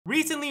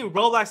Recently,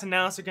 Roblox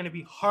announced they're going to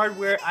be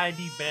hardware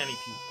ID banning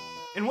people.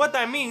 And what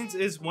that means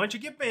is once you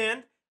get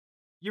banned,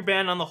 you're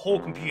banned on the whole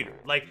computer.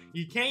 Like,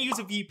 you can't use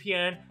a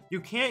VPN, you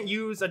can't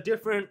use a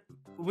different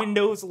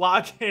Windows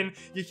login,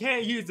 you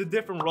can't use a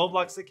different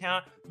Roblox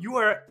account. You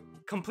are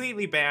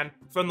completely banned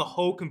from the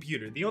whole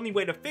computer. The only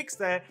way to fix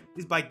that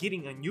is by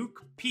getting a new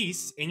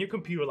piece in your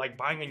computer, like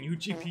buying a new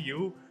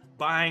GPU,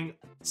 buying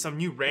some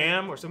new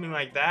RAM or something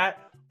like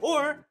that,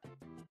 or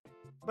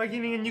by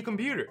getting a new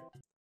computer.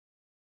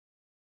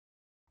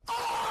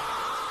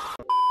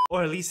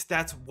 Or at least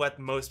that's what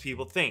most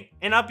people think.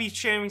 And I'll be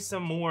sharing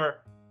some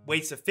more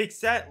ways to fix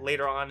that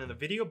later on in the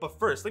video, but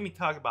first let me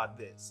talk about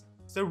this.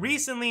 So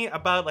recently,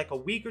 about like a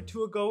week or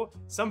two ago,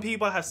 some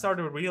people have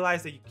started to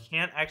realize that you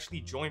can't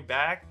actually join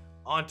back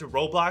onto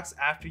Roblox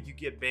after you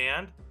get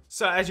banned.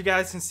 So as you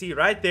guys can see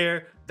right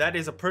there, that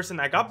is a person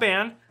that got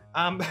banned.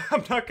 I'm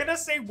not gonna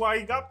say why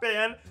he got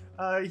banned.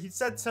 He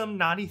said some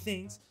naughty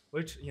things,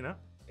 which, you know,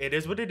 it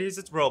is what it is,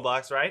 it's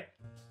Roblox, right?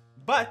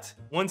 But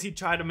once he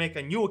tried to make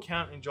a new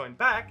account and join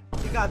back,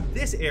 he got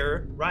this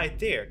error right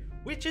there,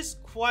 which is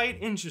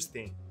quite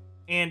interesting.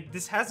 And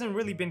this hasn't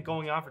really been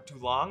going on for too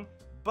long,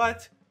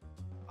 but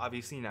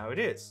obviously now it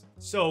is.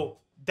 So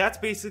that's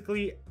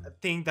basically a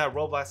thing that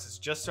Roblox has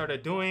just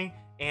started doing,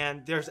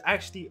 and there's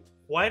actually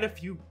quite a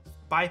few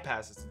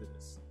bypasses to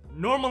this.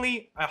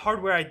 Normally, a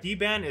hardware ID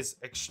ban is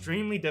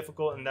extremely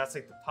difficult, and that's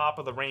like the top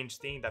of the range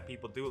thing that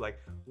people do, like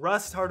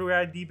Rust hardware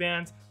ID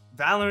bans,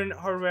 Valorant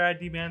hardware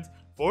ID bans,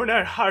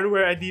 Fortnite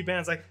hardware ID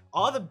bans, like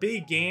all the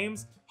big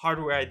games,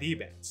 hardware ID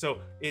bans.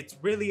 So it's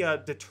really a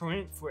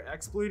deterrent for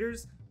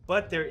exploiters,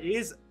 but there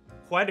is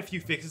quite a few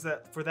fixes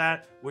for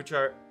that which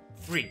are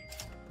free.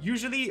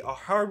 Usually a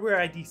hardware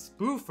ID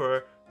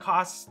spoofer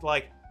costs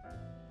like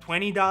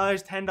 $20,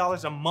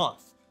 $10 a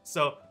month.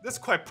 So that's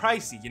quite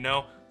pricey, you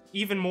know,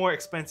 even more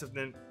expensive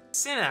than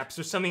Synapse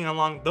or something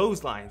along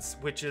those lines,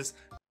 which is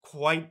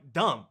quite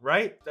dumb,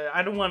 right?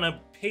 I don't want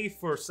to pay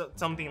for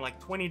something like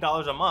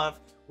 $20 a month,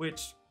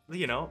 which,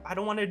 you know, I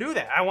don't want to do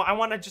that. I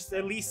want to just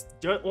at least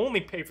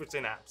only pay for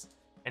Synapse.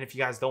 And if you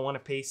guys don't want to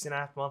pay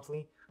Synapse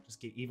monthly, just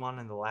get Yvonne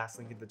in the last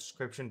link in the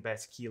description.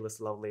 Best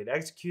keyless level 8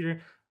 executor.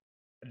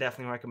 I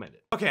definitely recommend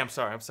it. Okay, I'm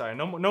sorry.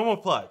 No more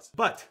plugs.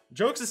 But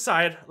jokes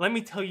aside, let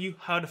me tell you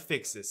how to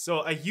fix this.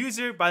 So a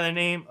user by the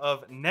name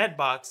of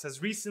Netbox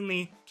has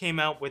recently came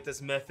out with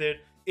this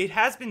method. It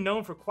has been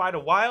known for quite a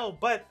while,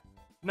 but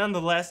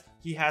nonetheless,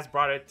 he has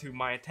brought it to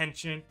my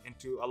attention and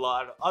to a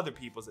lot of other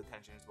people's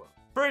attention as well.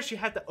 First, you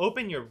have to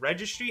open your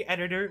registry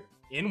editor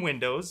in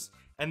Windows,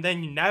 and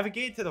then you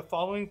navigate to the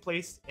following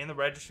place in the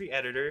registry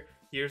editor.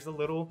 Here's the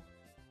little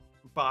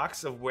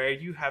box of where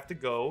you have to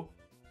go.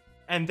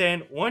 And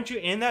then once you're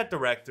in that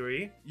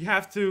directory, you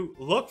have to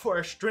look for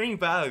a string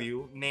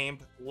value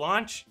named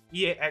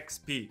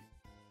launch.exp.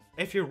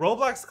 If your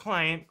Roblox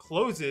client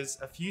closes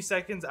a few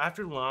seconds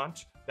after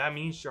launch, that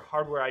means your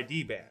hardware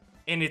ID banned.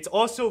 And it's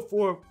also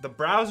for the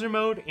browser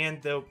mode and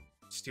the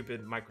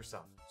stupid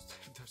Microsoft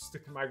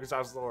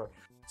store.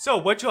 So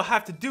what you'll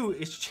have to do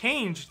is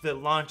change the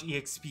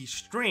launch.exp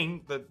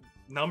string, the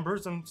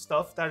numbers and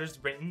stuff that is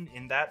written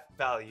in that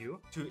value,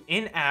 to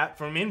in-app,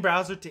 from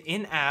in-browser to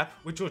in-app,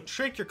 which will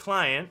trick your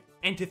client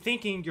into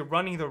thinking you're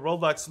running the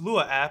Roblox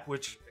Lua app,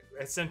 which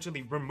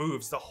essentially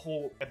removes the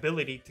whole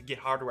ability to get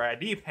hardware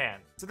ID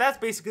banned. So that's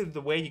basically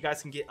the way you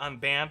guys can get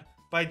unbanned,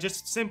 by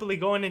just simply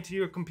going into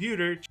your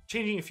computer,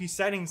 changing a few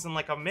settings in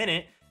like a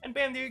minute, and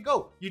bam, there you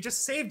go. You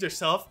just saved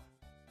yourself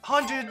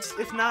hundreds,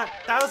 if not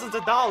thousands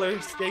of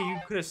dollars that you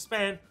could have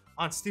spent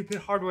on stupid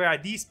hardware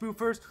ID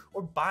spoofers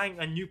or buying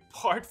a new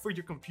part for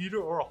your computer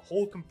or a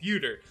whole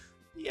computer.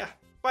 Yeah,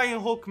 buying a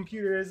whole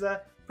computer is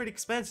pretty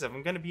expensive,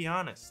 I'm gonna be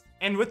honest.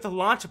 And with the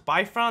launch of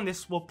Bifron,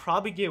 this will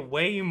probably get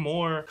way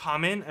more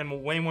common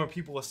and way more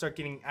people will start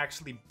getting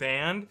actually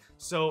banned.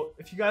 So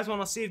if you guys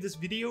want to save this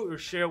video or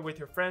share it with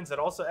your friends that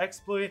also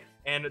exploit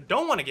and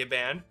don't want to get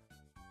banned,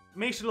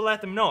 make sure to let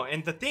them know.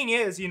 And the thing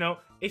is, you know,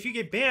 if you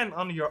get banned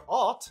on your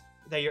alt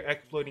that you're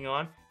exploiting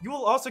on, you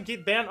will also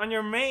get banned on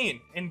your main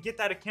and get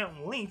that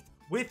account linked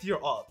with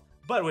your alt.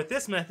 But with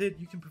this method,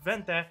 you can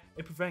prevent that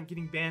and prevent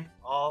getting banned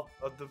all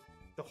of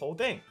the whole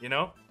thing, you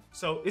know?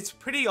 So it's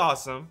pretty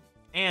awesome.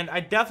 And I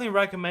definitely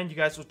recommend you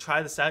guys will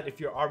try this out if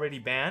you're already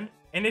banned.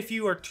 And if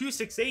you are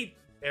 268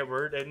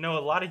 error, I know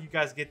a lot of you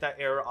guys get that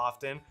error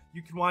often,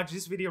 you can watch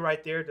this video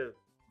right there to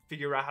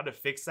figure out how to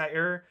fix that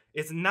error.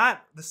 It's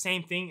not the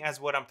same thing as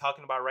what I'm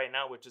talking about right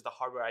now, which is the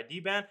hardware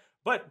ID ban,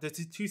 but the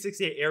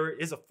 268 error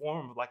is a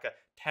form of like a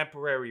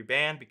temporary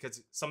ban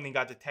because something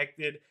got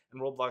detected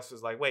and Roblox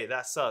was like, wait,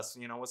 that's sus,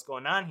 you know, what's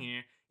going on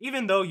here?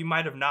 Even though you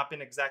might have not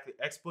been exactly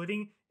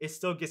exploiting, it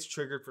still gets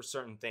triggered for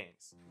certain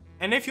things.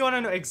 And if you want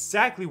to know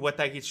exactly what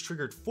that gets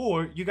triggered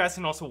for, you guys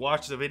can also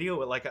watch the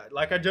video. Like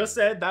I just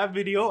said, that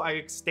video,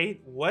 I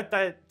state what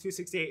that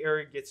 268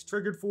 error gets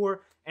triggered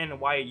for and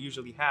why it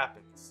usually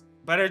happens.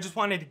 But I just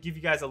wanted to give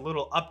you guys a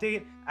little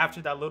update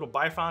after that little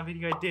Bifron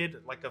video I did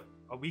like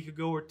a week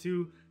ago or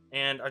two.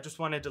 And I just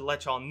wanted to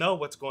let y'all know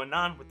what's going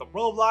on with the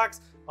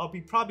Roblox. I'll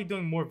be probably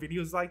doing more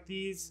videos like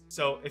these.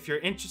 So if you're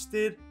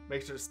interested,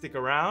 make sure to stick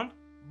around.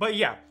 But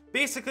yeah,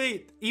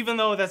 basically, even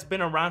though that's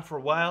been around for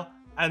a while,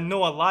 I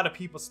know a lot of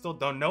people still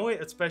don't know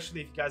it,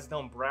 especially if you guys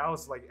don't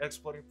browse like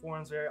exploiting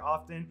forums very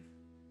often.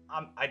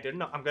 I didn't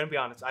know. I'm gonna be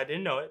honest, I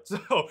didn't know it.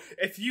 So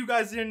if you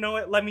guys didn't know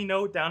it, let me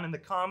know down in the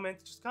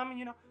comments. Just comment,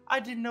 you know, I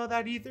didn't know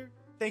that either.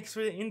 Thanks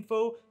for the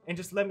info, and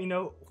just let me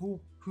know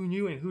who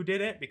knew and who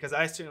didn't, because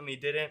I certainly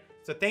didn't.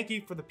 So thank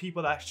you for the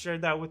people that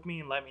shared that with me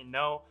and let me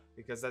know,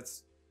 because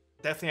that's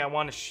definitely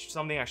what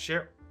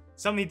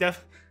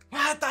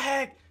the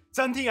heck?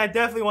 Something I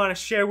definitely want to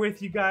share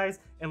with you guys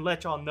and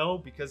let y'all know,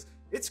 because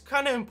it's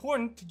kind of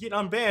important to get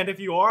unbanned if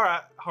you are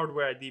a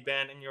HWID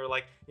ban and you're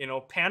like, you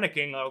know,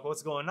 panicking like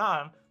what's going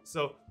on.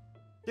 So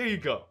there you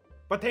go.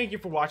 But thank you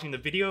for watching the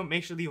video.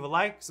 Make sure to leave a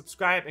like,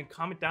 subscribe, and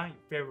comment down your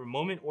favorite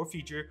moment or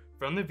feature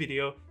from the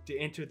video to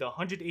enter the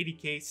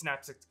 180k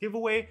Synapse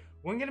giveaway.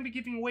 We're going to be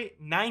giving away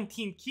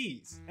 19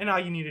 keys. And all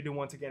you need to do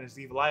once again is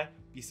leave a like,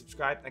 be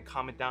subscribed, and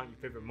comment down your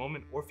favorite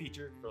moment or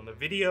feature from the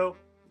video.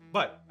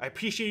 But I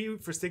appreciate you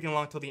for sticking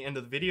along till the end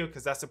of the video,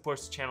 because that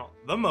supports the channel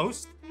the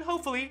most. And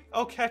hopefully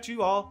I'll catch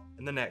you all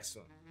in the next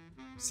one.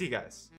 See you guys.